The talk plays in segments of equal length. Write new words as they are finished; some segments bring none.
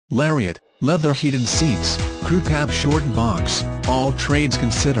LARIAT, leather heated seats, crew cab short box, all trades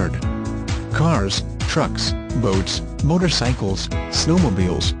considered. Cars, trucks, boats, motorcycles,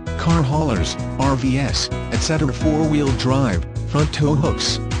 snowmobiles, car haulers, RVs, etc. Four-wheel drive, front tow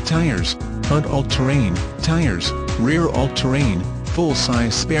hooks, tires, front all-terrain, tires, rear all-terrain,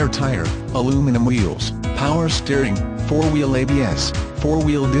 full-size spare tire, aluminum wheels, power steering, four-wheel ABS,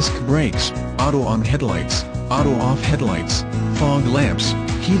 four-wheel disc brakes, auto-on headlights, auto-off headlights, fog lamps,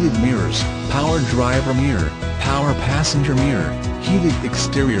 heated mirrors, power driver mirror, power passenger mirror, heated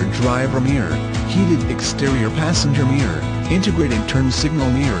exterior driver mirror, heated exterior passenger mirror, integrated turn signal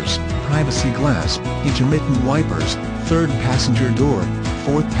mirrors, privacy glass, intermittent wipers, third passenger door,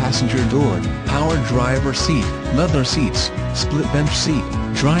 fourth passenger door, power driver seat, leather seats, split bench seat,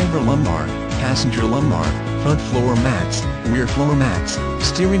 driver lumbar, passenger lumbar, front floor mats, rear floor mats,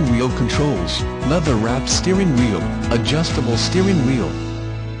 steering wheel controls, leather wrapped steering wheel, adjustable steering wheel,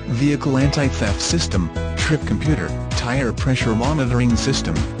 vehicle anti-theft system, trip computer, tire pressure monitoring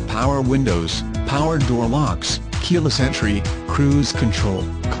system, power windows, power door locks, keyless entry, cruise control,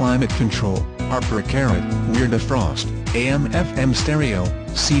 climate control, upper carrot, rear defrost, AM/FM stereo,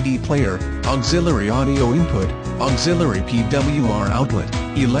 CD player, auxiliary audio input, auxiliary PWR outlet,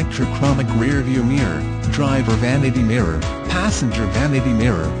 electrochromic rearview mirror, driver vanity mirror, passenger vanity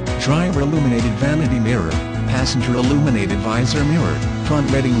mirror, driver illuminated vanity mirror, passenger illuminated visor mirror, front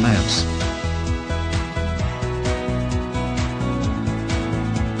reading lamps,